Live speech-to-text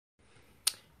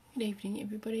Good evening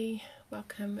everybody,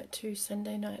 welcome to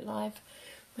Sunday Night Live.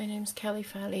 My name's Kelley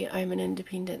Farley. I'm an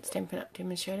independent Stampin' Up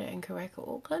demonstrator in Karaka,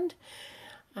 Auckland,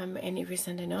 and every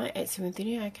Sunday night at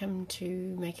 7:30 I come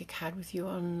to make a card with you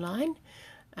online,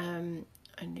 and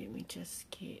let me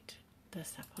just get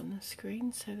this up on the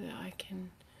screen so that I can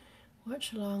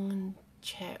watch along and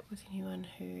chat with anyone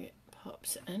who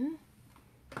pops in.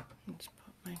 Let's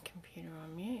put my computer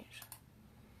on mute.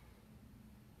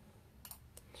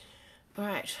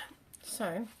 Alright,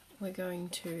 so we're going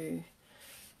to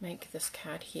make this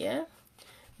card here,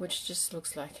 which just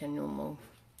looks like a normal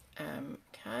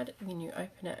card. And then you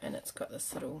open it and it's got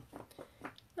this little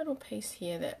piece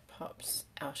here that pops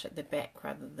out at the back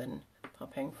rather than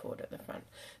popping forward at the front.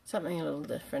 Something a little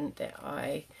different that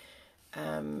I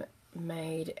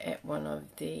made at one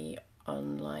of the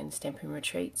online Stampin'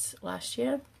 retreats last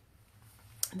year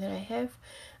that I have.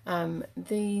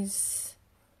 These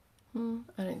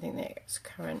I don't think that's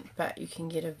current, but you can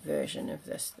get a version of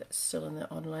this that's still in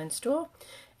the online store,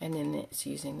 and then that's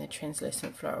using the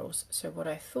translucent florals. So what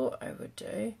I thought I would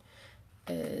do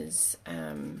is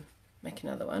make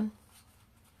another one,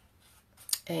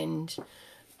 and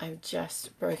I've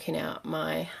just broken out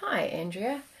my, hi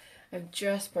Andrea, I've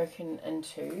just broken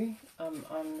into,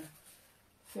 on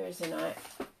Thursday night,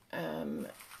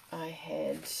 I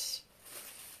had,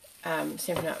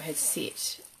 Stampin' Up had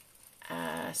set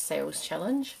sales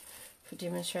challenge for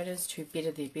demonstrators to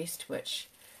better their best, which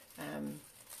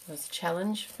was a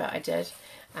challenge, but I did,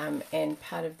 and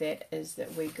part of that is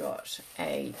that we got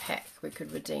a pack. We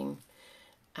could redeem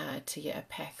to get a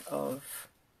pack of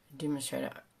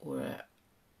demonstrator or a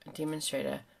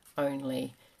demonstrator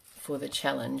only for the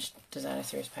challenge designer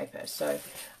series paper. So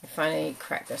I finally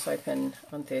cracked this open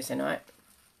on Thursday night,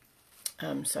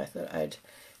 so I thought I'd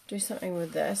do something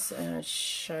with this and I'll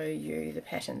show you the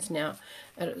patterns. Now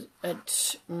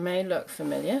it may look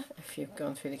familiar if you've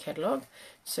gone through the catalogue.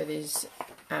 So there's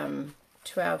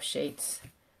 12 sheets,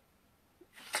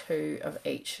 2 of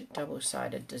each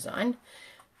double-sided design,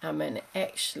 and it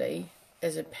actually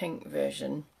is a pink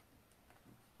version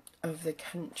of the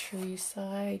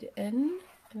Countryside Inn,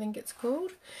 I think it's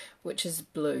called, which is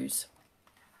blues,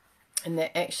 and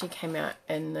that actually came out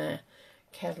in the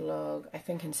catalogue I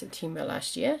think in September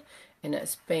last year, and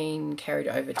it's been carried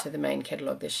over to the main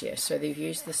catalogue this year. So they've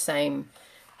used the same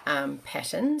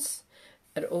patterns.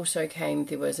 It also came,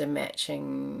 there was a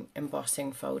matching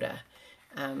embossing folder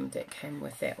that came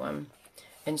with that one,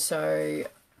 and so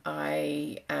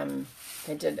I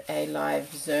did a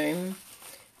live Zoom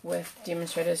with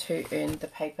demonstrators who earned the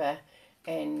paper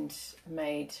and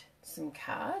made some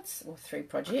cards, or 3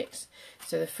 projects.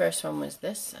 So the first one was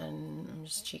this, and I'm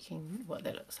just checking what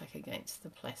that looks like against the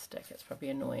plastic. It's probably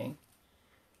annoying.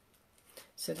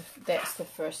 So that's the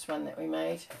first one that we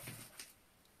made.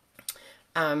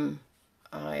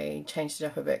 I changed it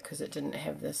up a bit because it didn't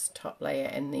have this top layer,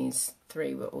 and these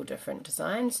 3 were all different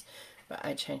designs, but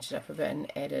I changed it up a bit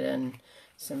and added in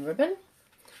some ribbon.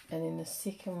 And then the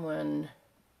second one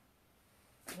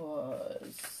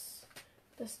was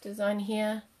this design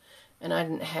here, and I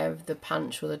didn't have the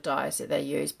punch or the dies that they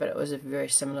use, but it was a very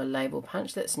similar label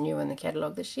punch that's new in the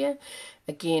catalogue this year.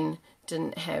 Again,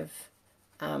 didn't have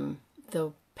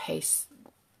the piece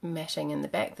matting in the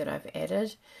back that I've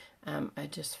added. I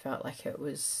just felt like it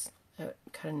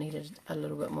kind of needed a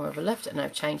little bit more of a lift, and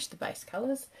I've changed the base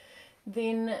colours.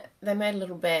 Then they made a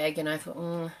little bag, and I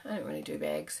thought, I don't really do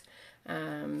bags. They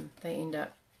end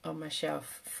up on my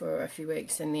shelf for a few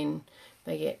weeks and then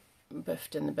they get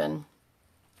biffed in the bin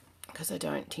because I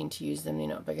don't tend to use them. They're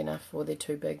not big enough, or they're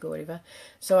too big or whatever.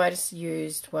 So I just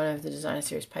used one of the designer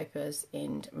series papers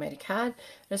and made a card.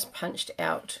 I just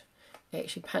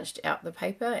actually punched out the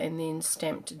paper and then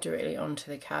stamped directly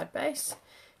onto the card base.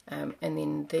 And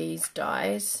then these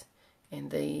dies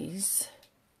and these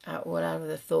are all out of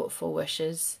the Thoughtful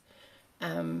Wishes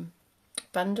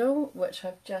bundle, which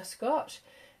I've just got.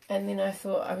 And then I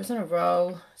thought I was on a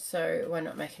roll, so why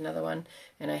not make another one?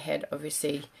 And I had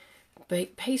obviously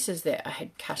pieces that I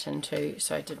had cut into,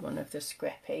 so I did one of the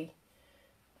scrappy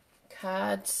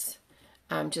cards,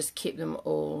 just kept them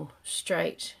all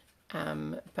straight,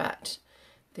 but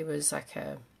there was like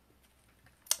a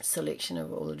selection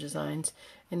of all the designs,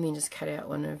 and then just cut out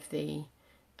one of the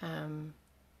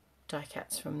die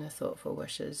cuts from the Thoughtful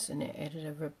Wishes, and it added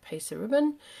a piece of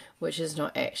ribbon, which is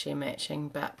not actually matching,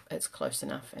 but it's close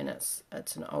enough, and it's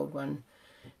an old one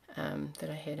that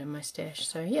I had in my stash.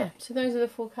 So yeah, so those are the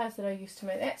 4 cards that I used to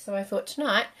make that. So I thought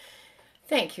tonight,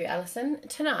 thank you Alison,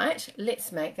 tonight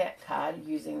let's make that card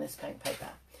using this pink paper.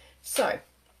 So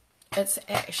it's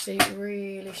actually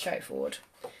really straightforward.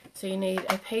 So you need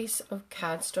a piece of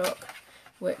cardstock,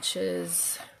 which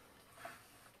is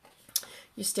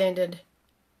your standard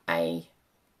A5.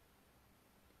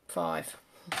 I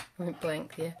went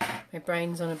blank there. My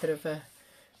brain's on a bit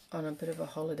of a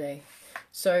holiday.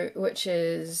 So which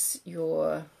is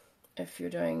your, if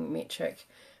you're doing metric,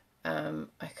 I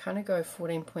kind of go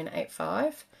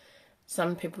 14.85.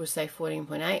 Some people say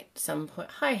 14.8,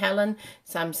 hi Helen,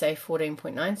 some say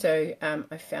 14.9, so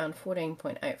I found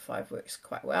 14.85 works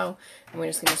quite well, and we're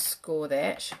just going to score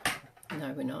that.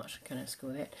 No, we're not going to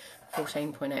score that.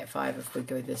 14.85 if we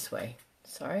go this way.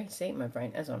 Sorry, see, my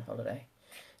brain is on holiday.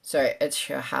 So it's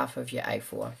your half of your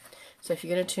A4. So if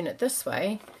you're going to turn it this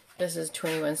way, this is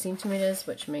 21 centimeters,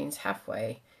 which means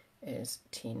halfway is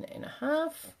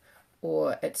 10.5,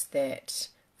 or it's that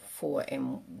 4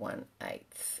 1/8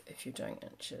 if you're doing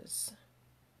inches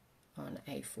on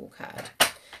A4 card.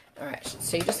 Alright,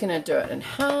 so you're just going to do it in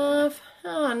half.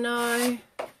 Oh no,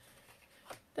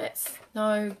 that's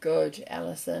no good,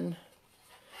 Alison.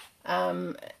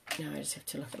 No, I just have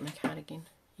to look at my card again.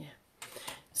 Yeah.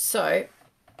 So,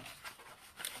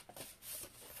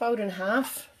 fold in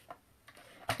half,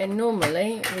 and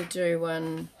normally we do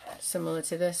one similar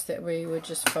to this, that we would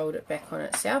just fold it back on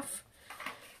itself.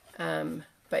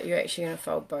 But you're actually going to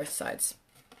fold both sides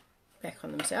back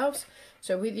on themselves.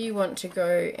 So whether you want to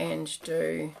go and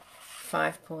do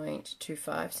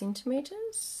 5.25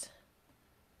 centimeters,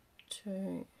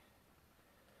 2,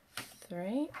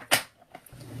 3,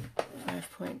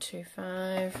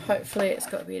 5.25, hopefully it's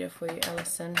got better for you,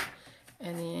 Alison,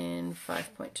 and then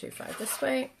 5.25 this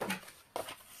way.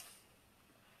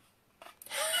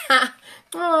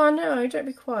 Oh no, don't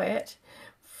be quiet.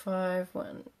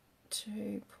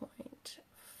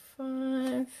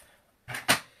 2.5.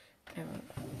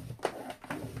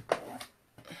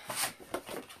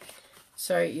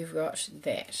 So you've got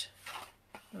that.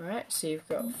 Alright, so you've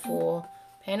got 4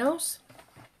 panels.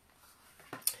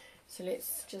 So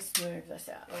let's just move this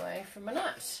out of the way for a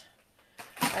minute.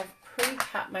 I've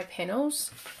pre-cut my panels,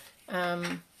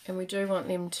 and we do want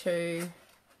them to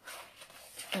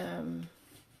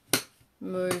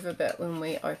move a bit when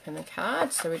we open the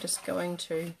card, so we're just going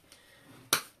to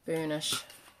burnish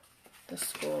the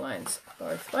score lines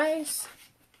both ways.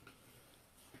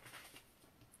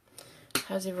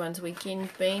 How's everyone's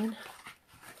weekend been?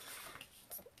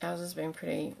 Ours has been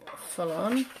pretty full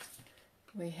on.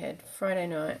 We had Friday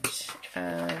night,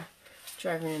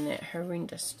 driving in that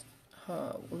horrendous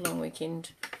long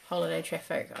weekend holiday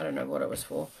traffic. I don't know what it was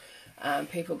for.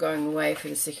 People going away for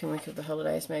the second week of the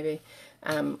holidays maybe,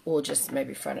 or just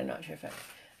maybe Friday night traffic.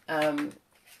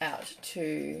 Out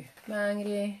to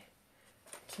Māngere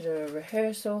to do a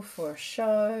rehearsal for a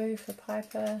show for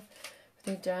Piper, for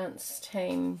their dance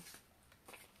team,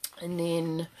 and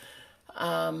then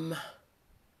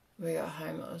we got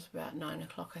home, it was about 9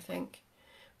 o'clock I think.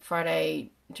 Friday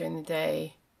during the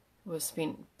day was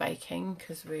spent baking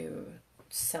because we were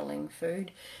selling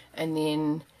food, and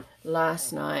then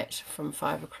last night from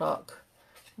 5 o'clock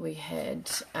we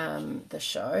had the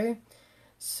show.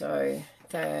 So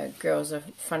the girls are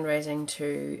fundraising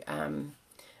to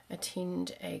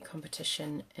attend a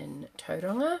competition in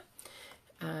Tauranga,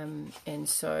 and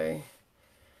so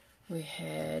we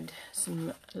had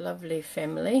some lovely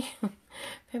family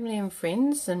and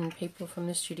friends and people from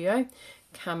the studio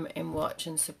come and watch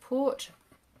and support.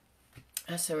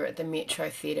 So we're at the Metro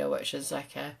Theatre, which is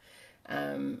like a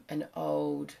an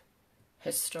old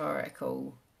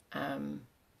historical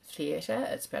theatre.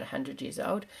 It's about 100 years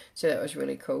old, so that was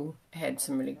really cool. It had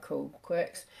some really cool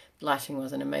quirks. Lighting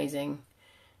wasn't amazing.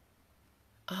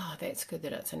 Oh, that's good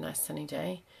that it's a nice sunny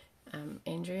day,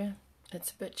 Andrea.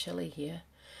 It's a bit chilly here.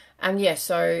 Yeah,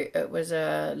 so it was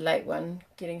a late one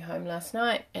getting home last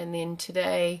night, and then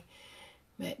today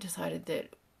Matt decided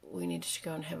that we needed to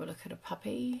go and have a look at a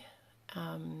puppy.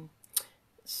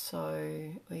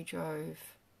 So we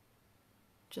drove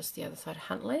just the other side of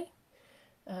Huntley,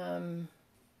 and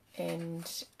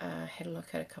had a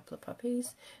look at a couple of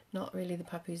puppies. Not really the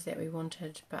puppies that we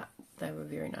wanted, but they were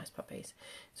very nice puppies.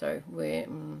 So we're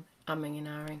umming and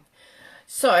ahhing.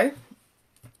 So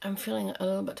I'm feeling a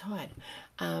little bit tired,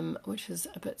 which is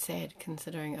a bit sad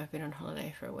considering I've been on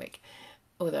holiday for a week,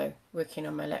 although working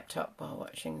on my laptop while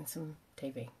watching some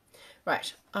TV.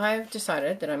 Right, I've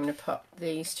decided that I'm going to pop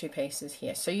these 2 pieces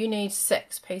here. So you need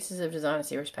 6 pieces of designer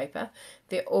series paper.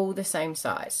 They're all the same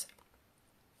size.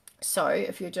 So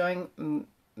if you're doing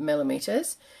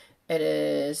millimeters, it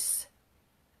is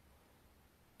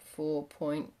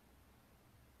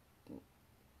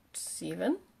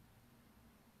 4.7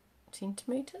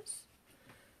 centimeters.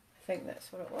 I think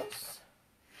that's what it was.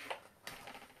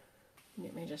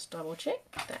 Let me just double check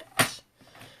that.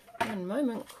 One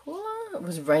moment, caller. It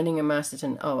was raining in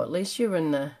Masterton. Oh, at least you're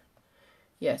in the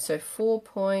yeah, so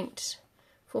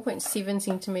 4.7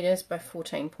 centimeters by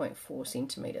 14.4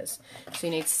 centimeters. So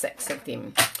you need 6 of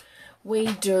them.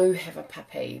 We do have a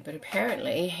puppy, but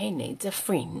apparently he needs a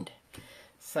friend.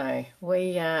 So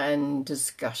we are in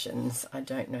discussions. I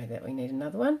don't know that we need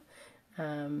another one.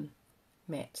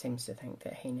 Matt seems to think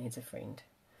that he needs a friend.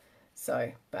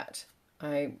 So, but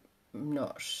I'm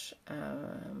not.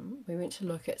 We went to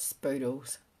look at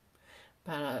Spoodles,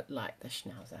 but I like the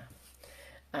Schnauzer.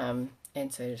 And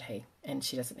so did he. And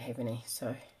she doesn't have any, so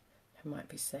it might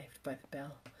be saved by the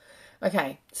bell.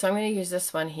 Okay, so I'm going to use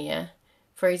this one here.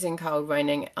 Freezing cold,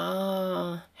 raining.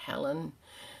 Ah, Helen.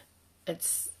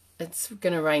 It's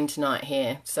going to rain tonight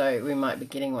here, so we might be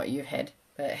getting what you've had.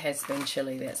 But it has been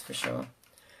chilly, that's for sure.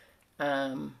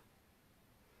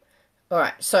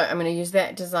 Alright, so I'm going to use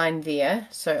that design there.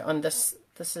 So on this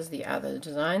is the other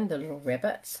design, the little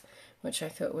rabbits, which I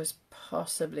thought was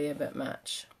possibly a bit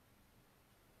much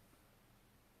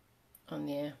on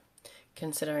there,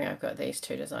 considering I've got these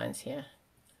two designs here.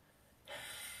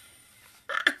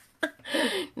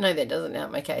 No, that doesn't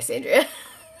help my case, Andrea.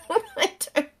 I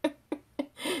don't.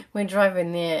 We're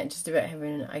driving there just about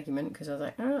having an argument because I was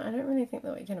like, oh, I don't really think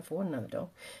that we can afford another dog.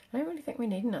 I don't really think we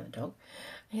need another dog.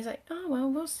 And he's like, oh, well,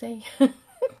 we'll see.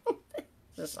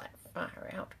 Just like, far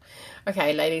out.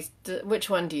 Okay, ladies, which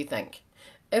one do you think?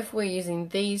 If we're using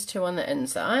these two on the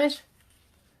inside,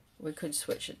 we could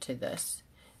switch it to this.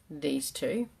 These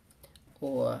two,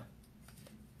 or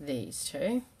these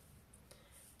two,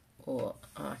 or,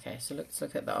 okay, so let's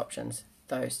look at the options.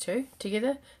 Those two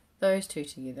together, those two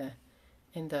together,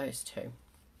 and those two.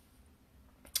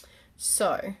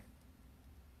 So,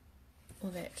 all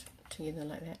that together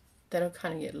like that. That'll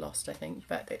kind of get lost, I think,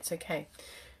 but that's okay.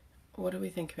 What do we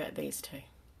think about these two?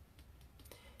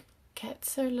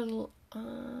 Cats are little,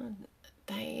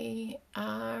 they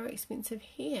are expensive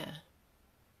here.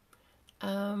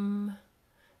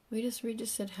 We just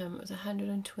registered him, it was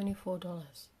 $124.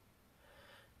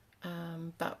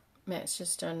 But Matt's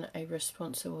just done a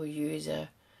responsible user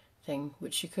thing,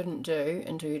 which you couldn't do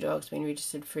until your dog's been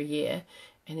registered for a year,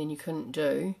 and then you couldn't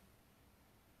do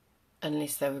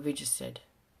unless they were registered.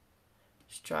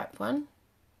 Stripe one.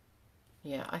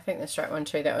 Yeah, I think the stripe one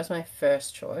too. That was my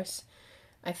first choice.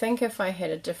 I think if I had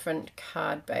a different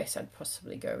card base, I'd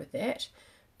possibly go with that.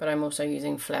 But I'm also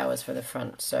using flowers for the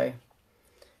front, so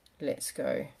let's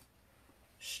go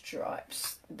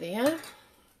stripes there.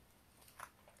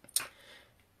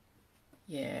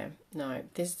 Yeah, no,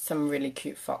 there's some really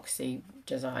cute foxy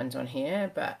designs on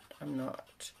here, but I'm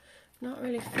not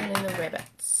really feeling the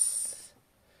rabbits.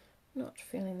 Not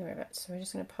feeling the rabbits, so we're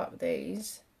just going to pop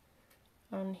these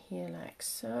on here like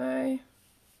so.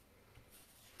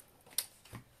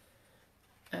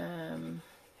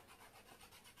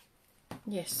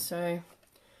 Yes, so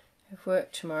I've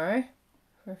worked tomorrow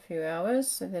for a few hours,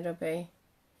 so that'll be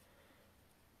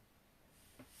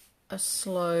a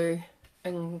slow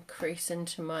increase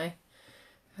into my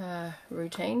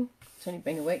routine. It's only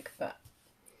been a week, but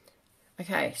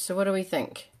okay, so what do we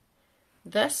think?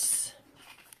 This,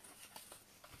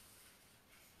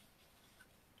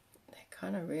 that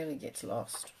kind of really gets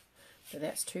lost, but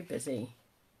that's too busy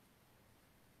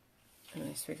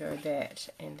unless we go that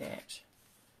and that.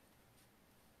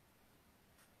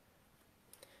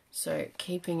 So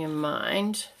keeping in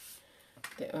mind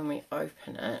that when we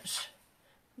open it,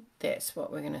 that's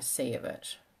what we're going to see of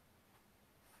it.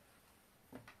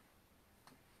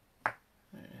 I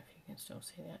don't know if you can still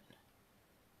see that.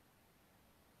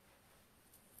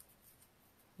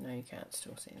 No, you can't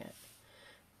still see that.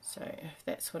 So if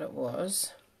that's what it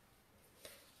was,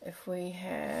 if we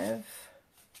have,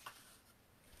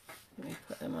 let me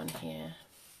put them on here,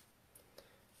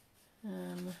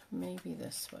 maybe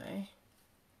this way,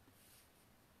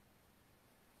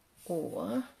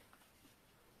 or,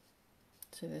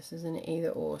 so this is an either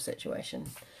or situation.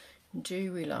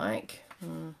 Do we like,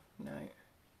 no,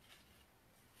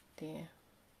 there.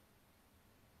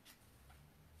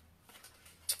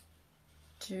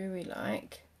 Do we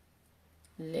like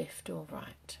left or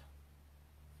right?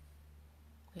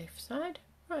 Left side,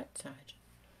 right side.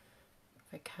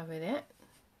 If I cover that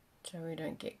so we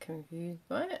don't get confused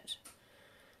by it.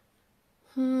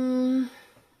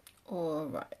 Or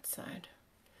right side.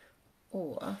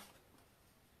 Or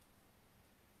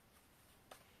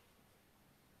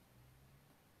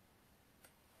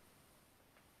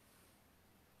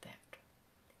that.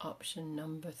 Option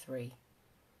number 3.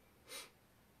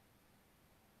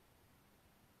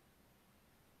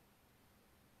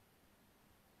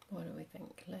 What do we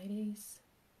think, ladies?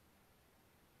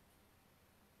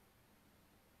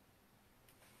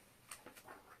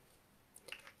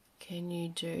 can you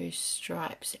do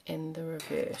stripes and the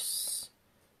reverse?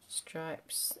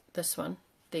 Stripes, this one,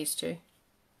 these two.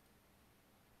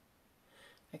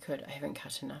 I could, I haven't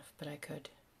cut enough, but I could.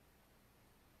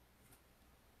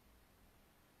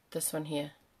 This one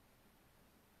here,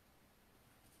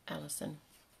 Alison.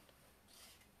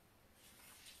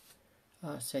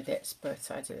 Oh, so that's both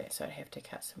sides of that, so I'd have to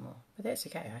cut some more. But that's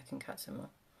okay, I can cut some more.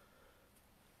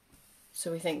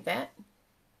 So we think that?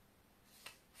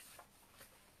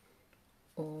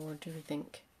 Or do we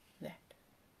think that?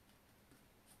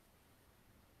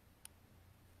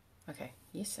 Okay,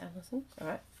 yes, Alison.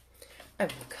 Alright. I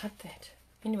will cut that.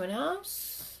 Anyone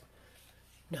else?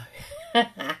 No.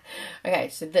 Okay,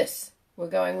 so this. We're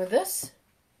going with this.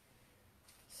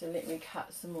 So let me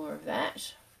cut some more of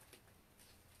that.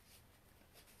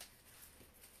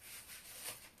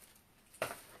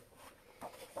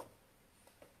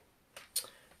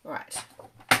 Right.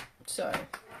 So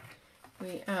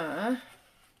we are,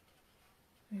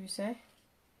 what do we say?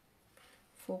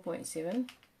 4.7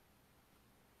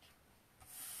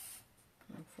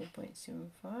 and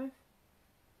 4.75.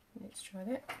 Let's try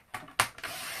that.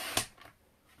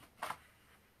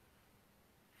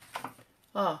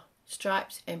 Oh,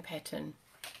 stripes and pattern.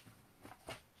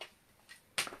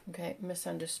 Okay,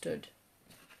 misunderstood.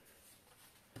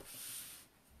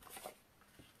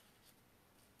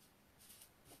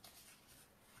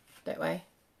 That way.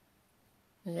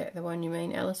 Is that the one you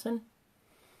mean, Alison?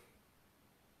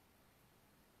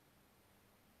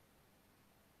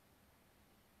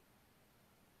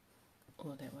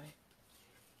 Or that way.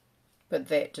 But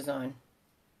that design.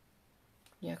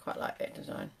 Yeah, I quite like that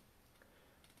design.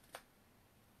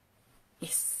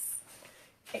 Yes.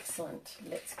 Excellent.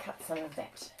 Let's cut some of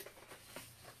that.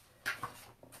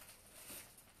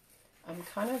 I'm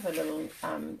kind of a little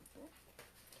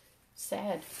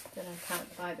sad that I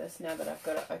can't buy this now that I've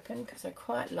got it open, because I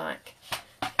quite like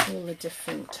all the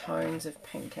different tones of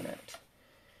pink in it.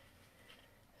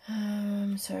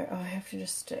 So I have to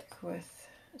just stick with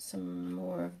some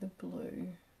more of the blue,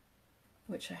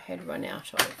 which I had run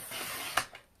out of.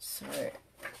 So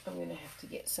I'm going to have to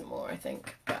get some more, I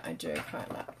think, but I do quite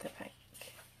like the pink.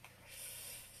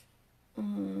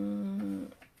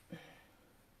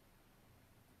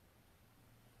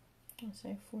 I'll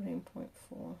say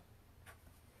 14.4.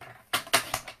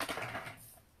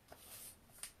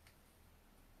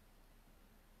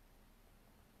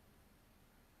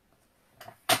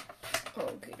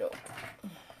 Okie doke.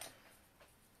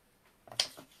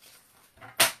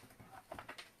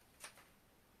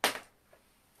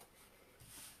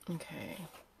 Okay,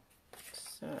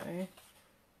 so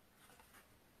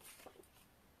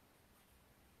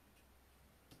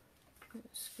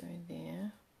let's go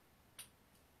there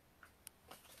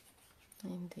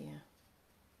and there.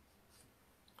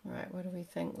 All right, what do we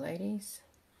think, ladies?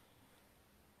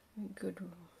 Good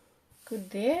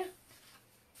there.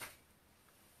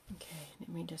 Okay, let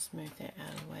me just move that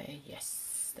out of the way.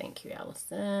 Yes, thank you,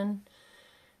 Alison.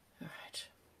 All right.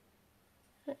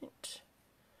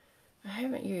 I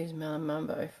haven't used Melon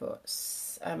Mambo for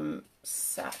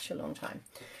such a long time.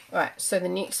 All right, so the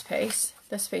next piece,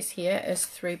 this piece here is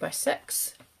 3 by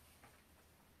 6.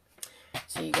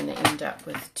 So you're going to end up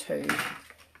with 2.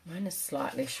 Mine is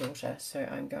slightly shorter, so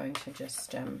I'm going to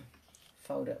just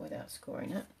fold it without scoring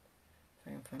it. If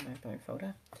I can find my bone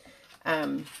folder.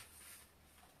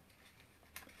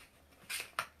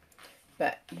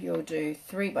 But you'll do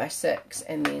 3 by 6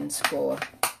 and then score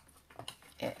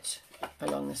it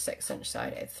along the 6-inch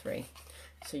side at 3.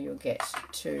 So you'll get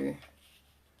 2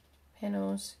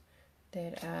 panels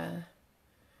that are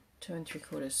 2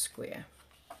 3/4 square.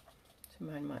 So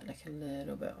mine might look a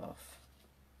little bit off.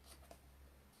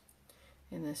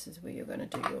 And this is where you're going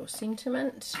to do your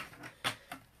sentiment.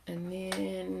 And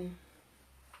then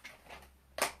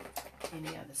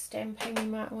any other stamping you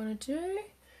might want to do.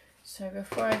 So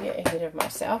before I get ahead of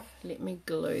myself, let me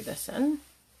glue this in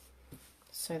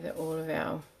so that all of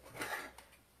our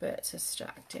bits are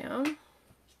stuck down.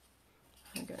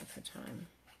 I'm going for time.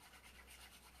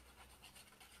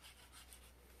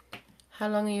 How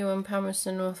long are you in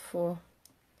Palmerston North for,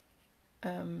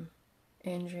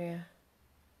 Andrea?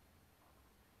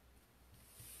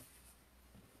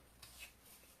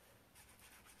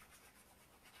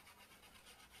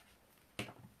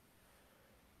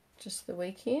 Just the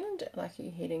weekend? Like, are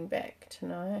you heading back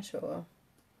tonight, or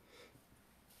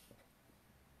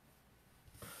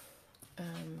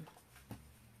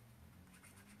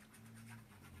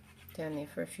down there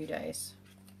for a few days?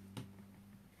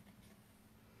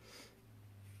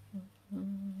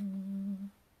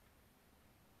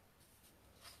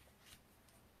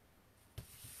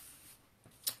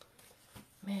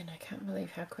 Man, I can't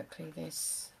believe how quickly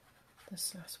this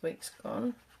last week's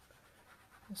gone.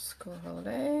 The school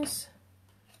holidays.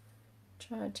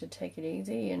 Tried to take it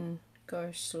easy and go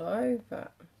slow,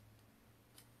 but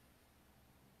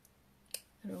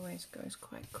it always goes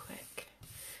quite quick.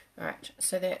 Alright,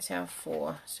 so that's our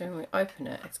 4. So when we open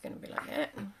it, it's going to be like that.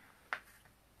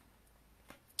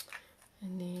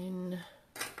 And then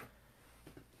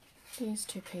these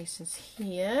 2 pieces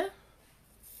here,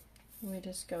 we're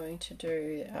just going to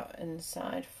do our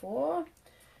inside 4.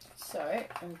 So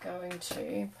I'm going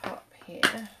to pop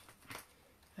here.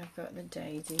 I've got the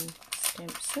daisy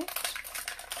stamp set.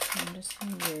 I'm just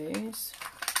going to use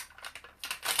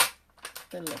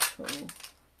the little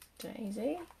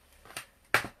daisy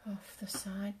off the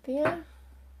side there.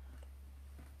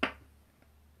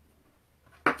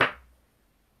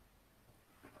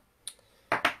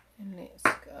 And let's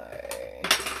go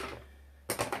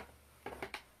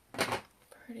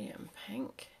pretty and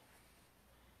pink.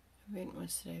 Event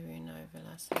was today, we went over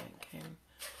last night, came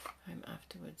home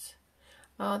afterwards.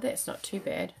 Oh, that's not too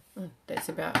bad. That's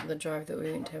about the drive that we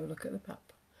went to have a look at the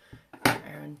pup. An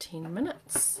hour and 10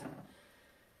 minutes.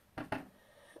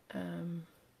 And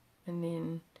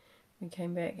then we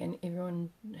came back and everyone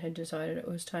had decided it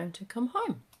was time to come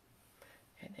home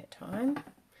at that time.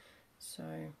 So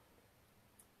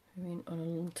we went on a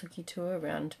little tookie tour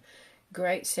around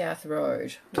Great South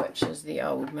Road, which is the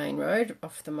old main road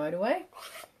off the motorway.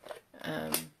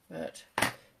 But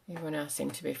everyone else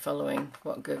seemed to be following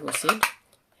what Google said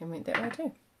and went that way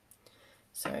too.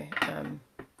 So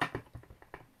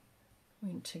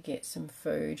went to get some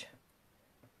food.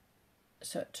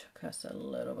 So it took us a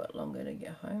little bit longer to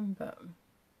get home, but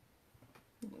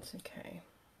it's okay.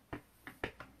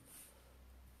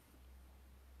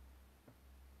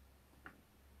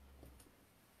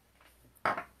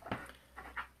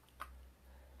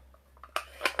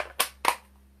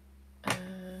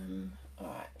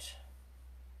 Alright.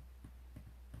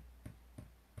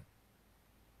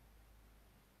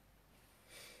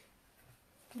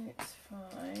 Let's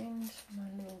find my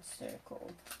little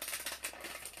circle.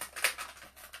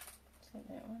 Is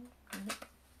that one? Yep.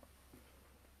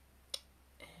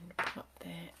 And pop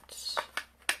that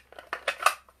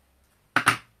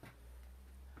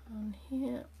on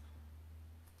here.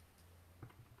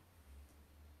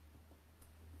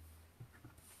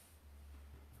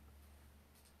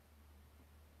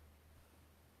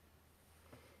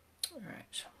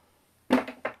 Alright,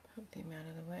 put them out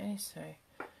of the way so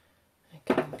I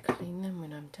can clean them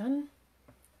when I'm done.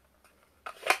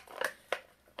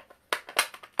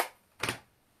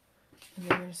 And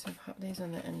then we're just going to pop these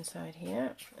on the inside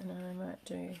here, and I might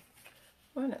do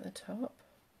one at the top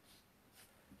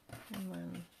and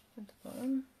one at the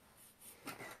bottom.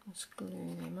 Just glue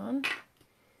them on.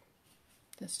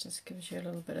 This just gives you a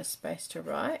little bit of space to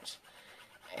write,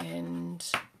 and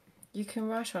you can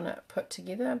write on it put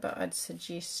together, but I'd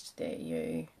suggest that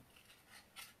you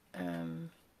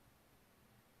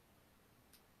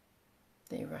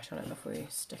write on it before you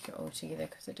stick it all together,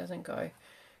 because it doesn't go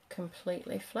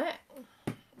completely flat.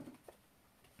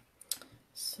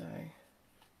 So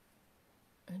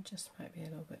it just might be a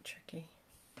little bit tricky.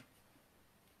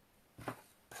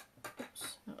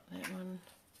 Oops, not that one.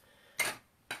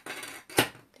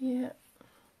 There.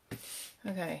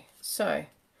 Okay, so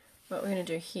what we're going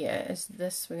to do here is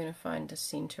this, we're going to find the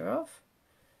center of.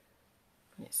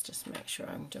 Let's just make sure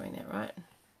I'm doing that right.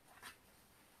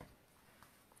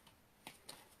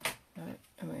 Right,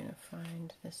 and we're going to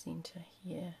find the center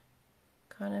here,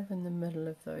 kind of in the middle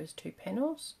of those 2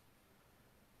 panels,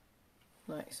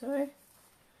 like so. And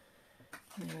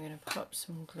then we're going to pop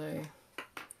some glue.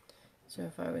 So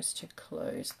if I was to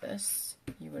close this,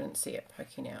 you wouldn't see it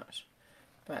poking out.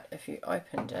 But if you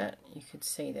opened it, you could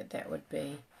see that that would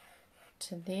be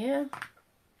to there.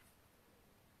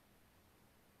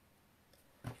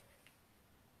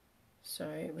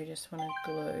 So we just want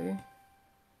to glue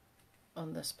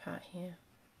on this part here.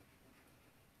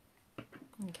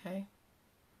 Okay.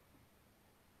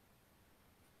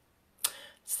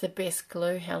 It's the best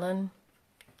glue, Helen.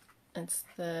 It's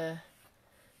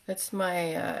my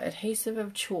adhesive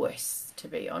of choice, to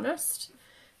be honest.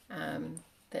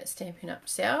 That Stampin' Up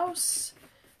sells.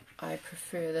 I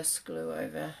prefer this glue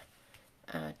over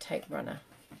tape runner.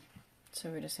 So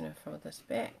we're just going to fold this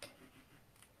back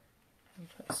and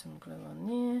put some glue on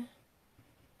there.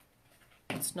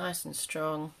 It's nice and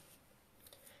strong,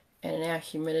 and in our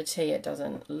humidity it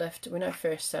doesn't lift. When I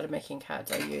first started making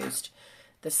cards, I used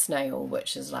the snail,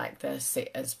 which is like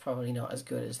is probably not as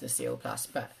good as the Seal Plus,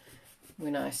 but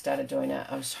when I started doing it,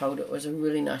 I was told it was a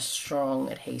really nice strong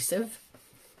adhesive,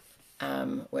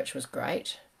 which was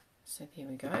great. So there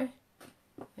we go.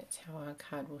 That's how our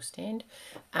card will stand.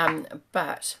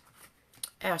 But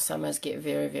our summers get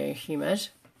very, very humid.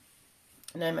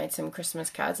 And I made some Christmas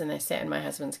cards and they sat in my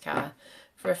husband's car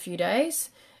for a few days.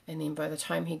 And then by the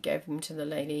time he gave them to the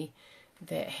lady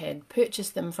that had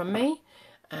purchased them from me,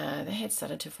 they had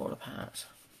started to fall apart.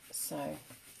 So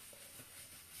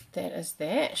that is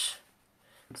that.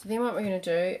 So then what we're going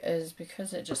to do is,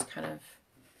 because it just kind of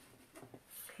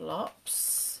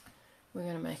flops, we're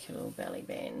going to make a little belly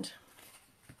band.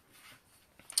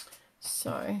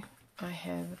 So I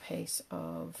have a piece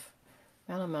of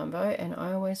Melon Mambo, and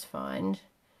I always find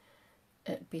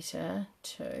it better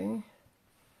to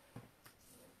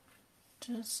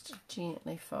just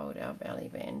gently fold our belly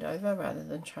band over rather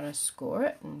than trying to score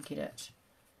it and get it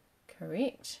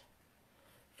correct,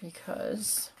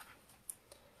 because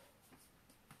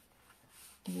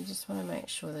you just want to make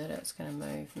sure that it's going to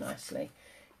move nicely.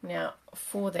 Now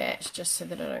for that, just so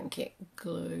that I don't get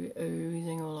glue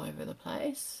oozing all over the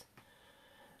place,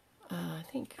 I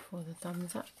think for the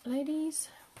thumbs up ladies,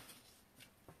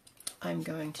 I'm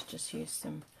going to just use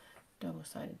some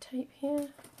double-sided tape here,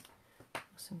 or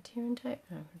some tearing tape.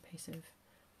 I have a piece of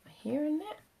my hair in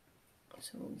that,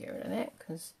 so we'll get rid of that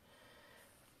because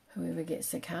whoever gets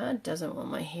the card doesn't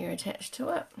want my hair attached to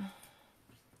it.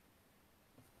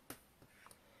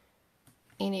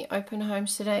 Any open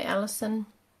homes today, Alison?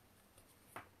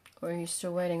 Or are you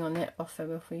still waiting on that offer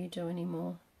before you do any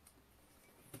more?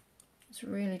 It's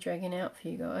really dragging out for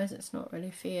you guys. It's not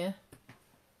really fair.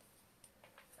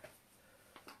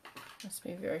 Must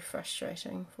be very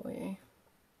frustrating for you.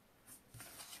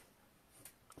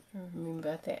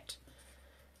 Remember that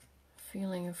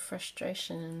feeling of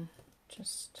frustration and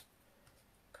just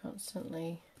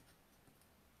constantly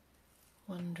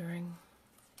wondering.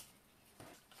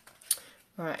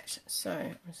 Right, so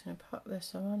I'm just going to pop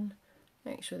this on,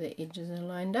 make sure the edges are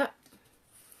lined up,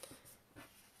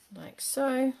 like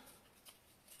so.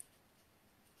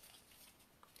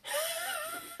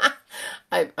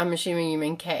 I'm assuming you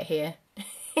mean cat hair.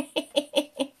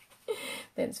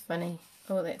 That's funny.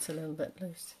 Oh, that's a little bit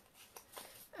loose.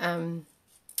 I'm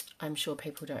sure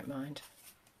people don't mind.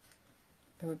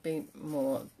 It would be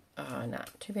more, oh no,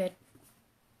 too bad.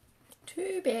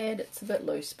 Too bad, it's a bit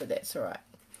loose, but that's alright.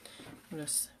 I'll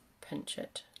just pinch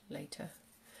it later.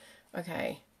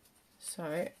 Okay,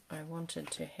 so I wanted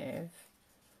to have,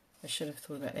 I should have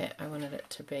thought about that, I wanted it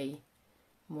to be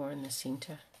more in the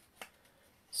centre.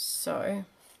 So I'm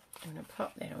going to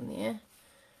pop that on there,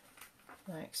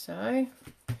 like so.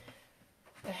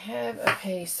 I have a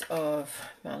piece of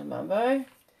Melon Mambo,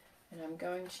 and I'm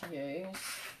going to use,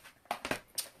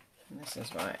 and this is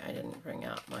why I didn't bring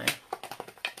out my,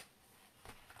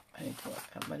 I didn't pull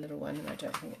out my little one, and I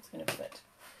don't think it's going to fit.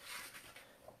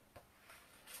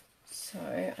 So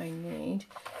I need,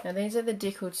 now these are the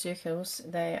Deckled circles.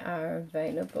 They are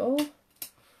available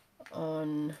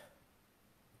on,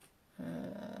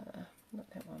 not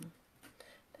that one,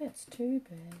 that's too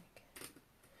big.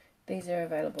 These are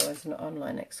available as an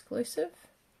online exclusive,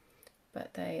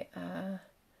 but they are,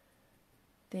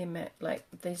 they're like,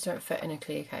 these don't fit in a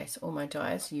clear case. All my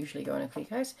dies usually go in a clear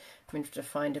case. I'm going to have to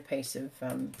find a piece of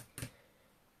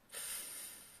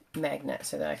magnet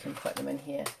so that I can put them in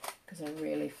here, because I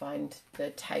really find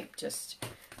the tape just,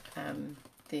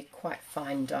 they're quite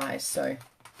fine dies, so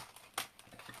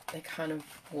they kind of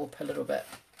warp a little bit.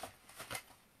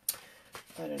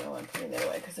 I don't know why I'm putting that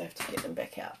away, because I have to get them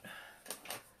back out.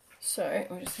 So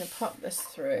I'm just going to pop this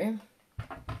through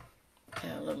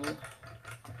our little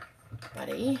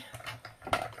buddy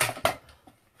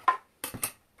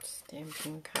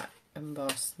Stampin' Cut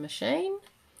Emboss machine,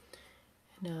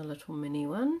 and our little mini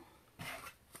one,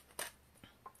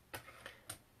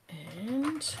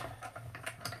 and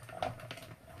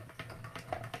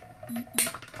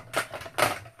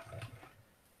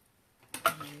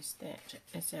use that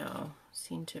as our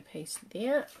centerpiece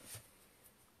there.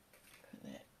 Put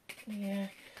that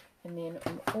there, and then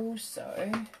I'm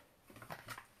also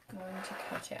going to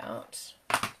cut out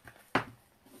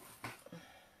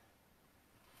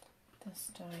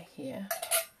this die here,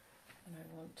 and I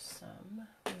want some,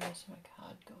 where's my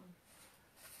card gone?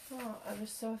 Oh, I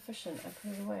was so efficient, I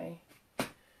put it away.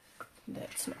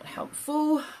 That's not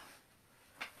helpful.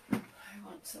 I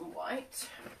want some white.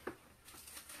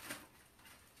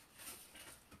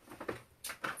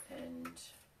 And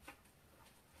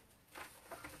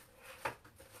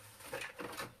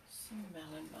some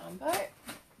Melon Mambo.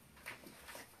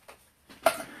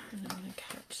 And I'm going to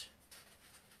cut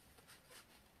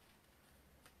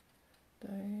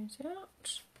those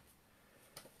out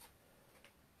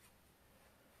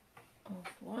of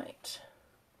white.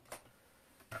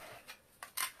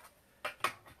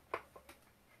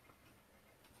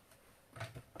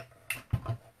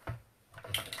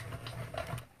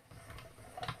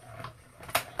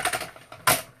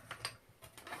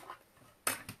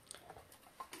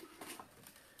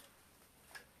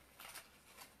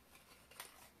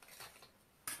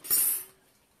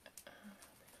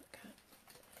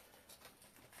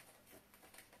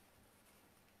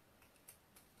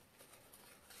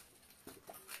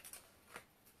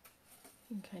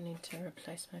 think I need to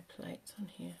replace my plates on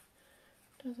here.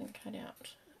 It doesn't cut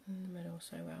out in the middle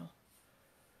so well,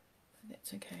 but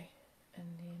that's okay. And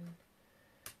then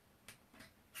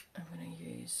I'm going to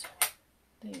use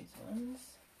these ones.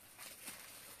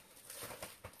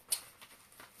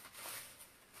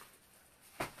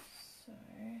 So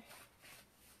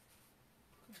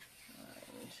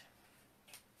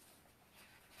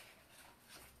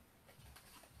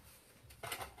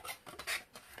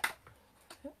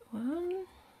one,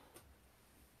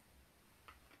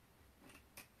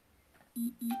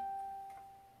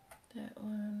 that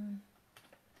one,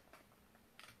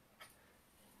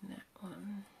 and that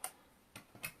one.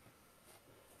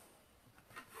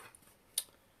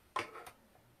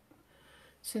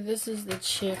 So this is the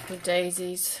Cheerful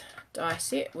Daisies die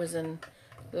set. Was in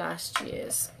last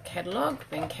year's catalogue,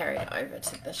 been carried over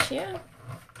to this year.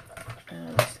 So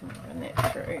I'm going to run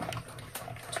that through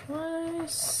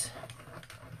twice.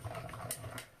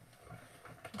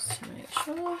 Just to make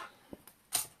sure.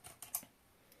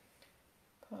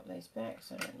 Pop these back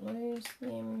so I don't lose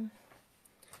them.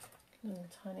 Little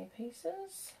tiny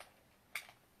pieces.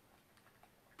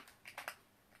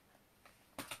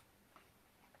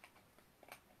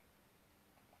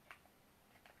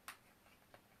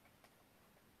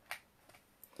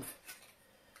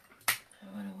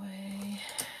 That one away,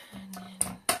 and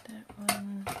then that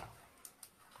one.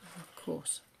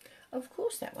 Of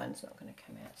course that one's not going to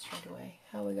come out straight away.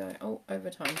 How are we going? Oh,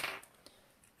 overtime.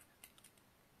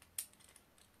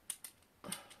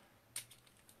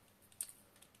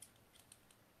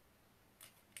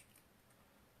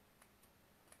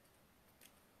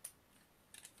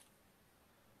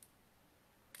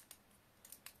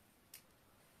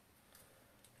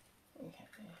 Okay,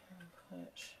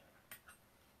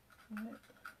 I'll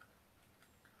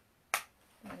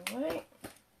put that away.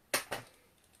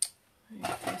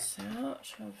 Move this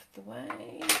out of the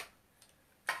way.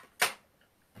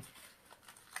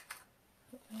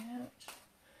 Put that out.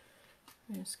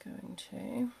 I'm just going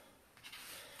to,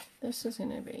 this is going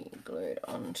to be glued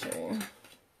onto the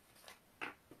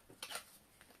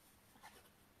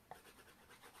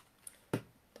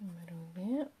middle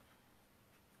there.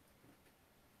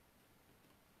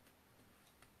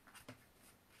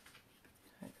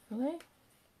 Hopefully.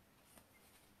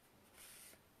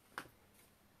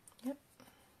 Yep.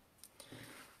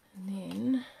 And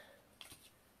then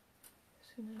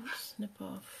just going to snip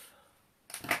off,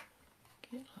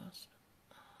 get lost.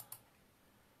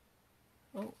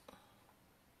 Oh,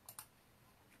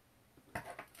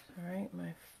 sorry,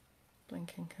 my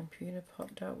blinking computer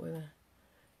popped up with a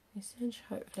message.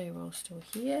 Hopefully we're all still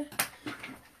here.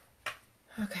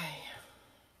 Okay.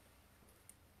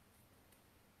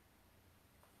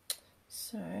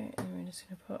 So, and we're just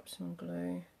going to pop some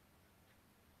glue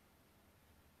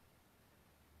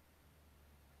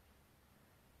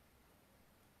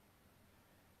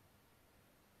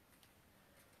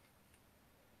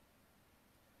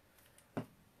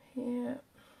here.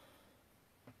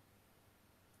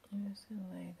 I'm just going to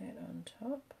lay that on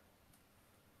top.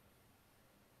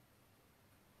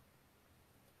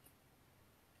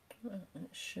 Well, it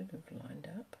should have lined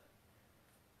up,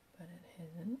 but it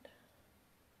hasn't.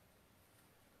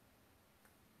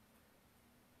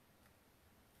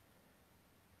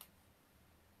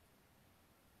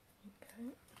 Okay.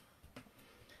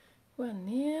 One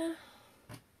there.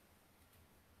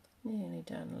 Nearly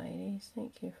done, ladies.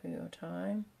 Thank you for your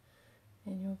time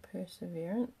and your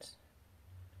perseverance.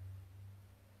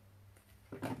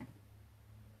 Okay,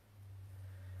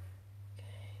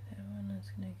 that one is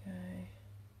going to go.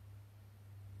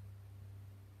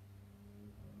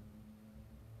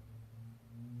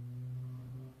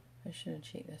 I should have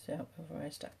checked this out before I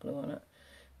stuck glue on it.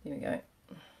 There we go.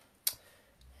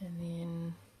 And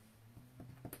then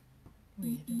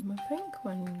where did my pink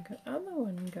one go? Other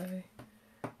one go?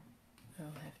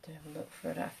 I'll have to have a look for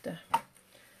it after,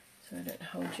 so I don't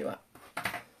hold you up.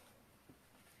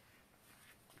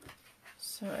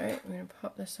 So I'm going to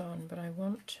pop this on, but I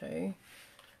want to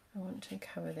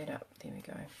cover that up. There we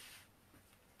go,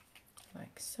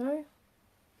 like so.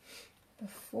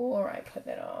 Before I put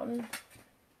that on,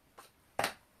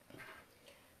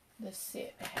 this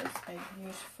set has a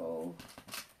beautiful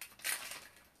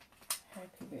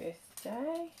happy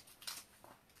birthday,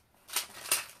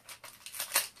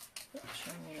 which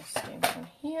I'm going to stamp on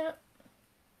here.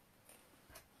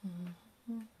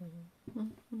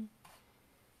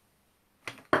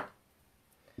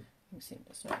 Except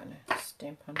it's not going to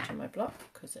stamp onto my block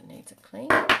because it needs a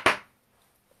clean.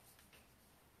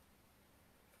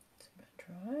 It's a bit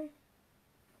dry.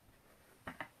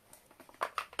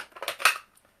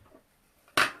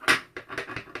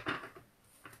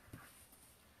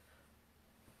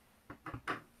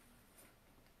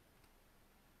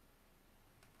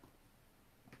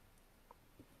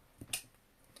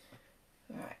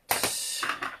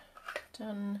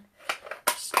 done.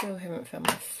 Still haven't found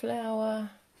my flower.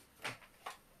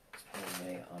 It's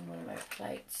probably on one of my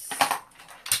plates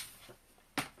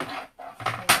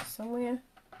somewhere.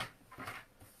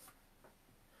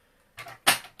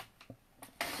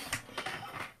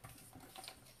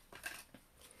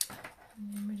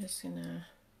 And then we're just gonna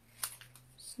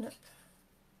snip,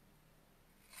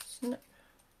 snip,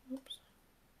 oops,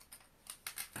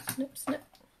 snip, snip,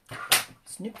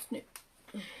 snip, snip.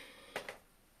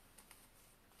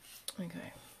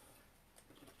 Okay.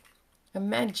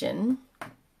 Imagine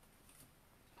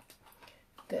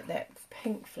that that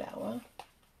pink flower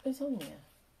is on there.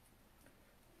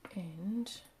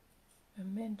 And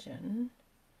imagine,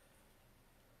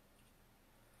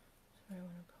 so I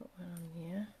want to put one on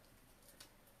there.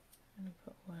 I'm going to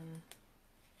put one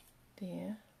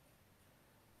there.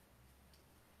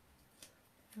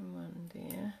 And one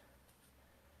there.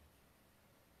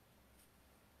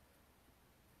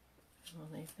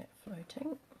 I'll leave that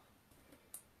floating.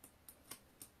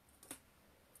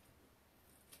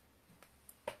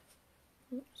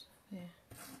 Oops, there.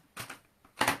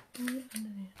 Under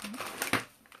there.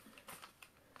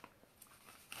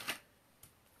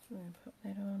 So I'm going to put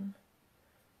that on.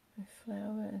 My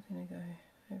flower is going to go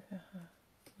over her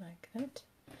like that.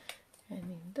 And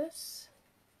then this.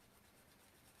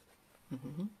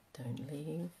 Don't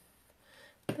leave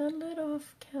the lid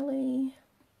off, Kelly.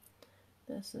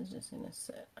 This is just going to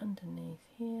sit underneath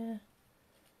here,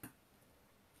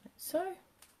 like so.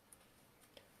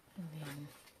 And then,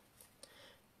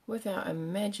 with our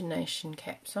imagination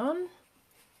caps on,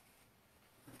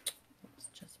 it's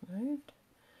just moved,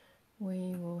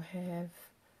 we will have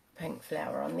a pink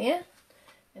flower on there.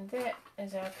 And that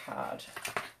is our card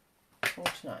for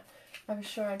tonight. I was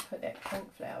sure I'd put that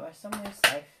pink flower somewhere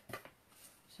safe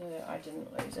so that I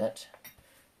didn't lose it.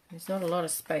 There's not a lot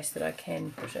of space that I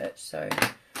can put it, so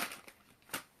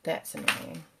that's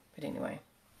annoying. But anyway,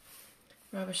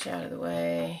 rubbish out of the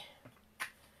way,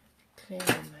 clear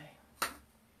my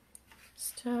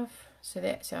stuff. So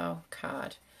that's our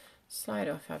card. Slide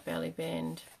off our belly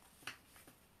band.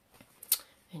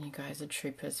 And you guys are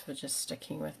troopers for just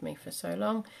sticking with me for so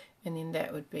long. And then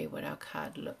that would be what our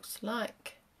card looks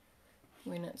like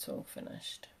when it's all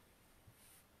finished.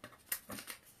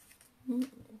 No,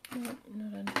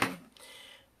 not under here.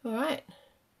 Alright.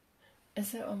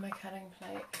 Is it on my cutting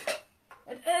plate?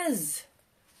 It is!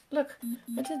 Look,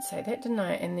 I did say that, didn't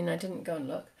I? And then I didn't go and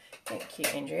look. Thank you,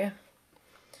 Andrea.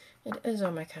 It is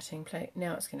on my cutting plate.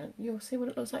 Now it's gonna, you'll see what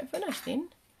it looks like finished then.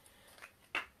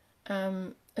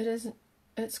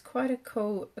 It's quite a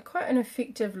cool, quite an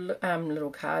effective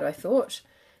little card, I thought,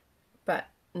 but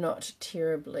not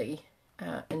terribly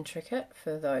intricate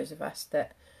for those of us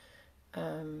that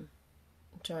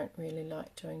don't really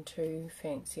like doing too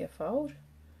fancy a fold,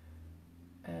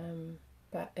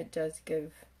 but it does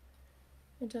give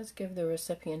the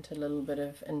recipient a little bit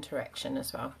of interaction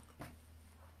as well.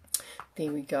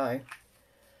 There we go.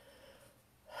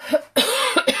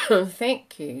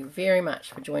 Thank you very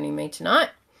much for joining me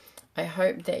tonight. I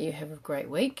hope that you have a great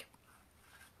week.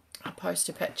 I'll post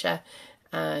a picture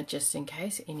just in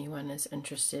case anyone is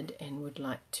interested and would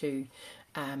like to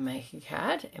make a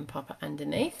card and pop it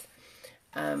underneath.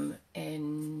 And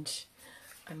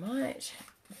I might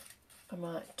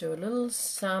do a little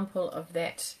sample of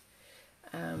that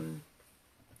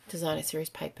designer series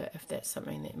paper if that's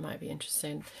something that you might be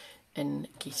interested in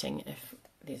getting. If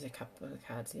there's a couple of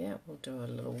cards there, we'll do a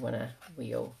little winner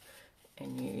wheel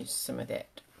and use some of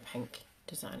that pink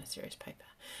designer series paper.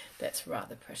 That's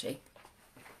rather pretty.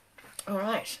 All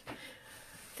right.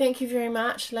 Thank you very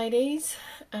much, ladies.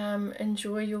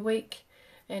 Enjoy your week,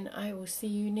 and I will see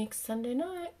you next Sunday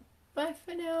night. Bye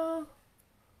for now.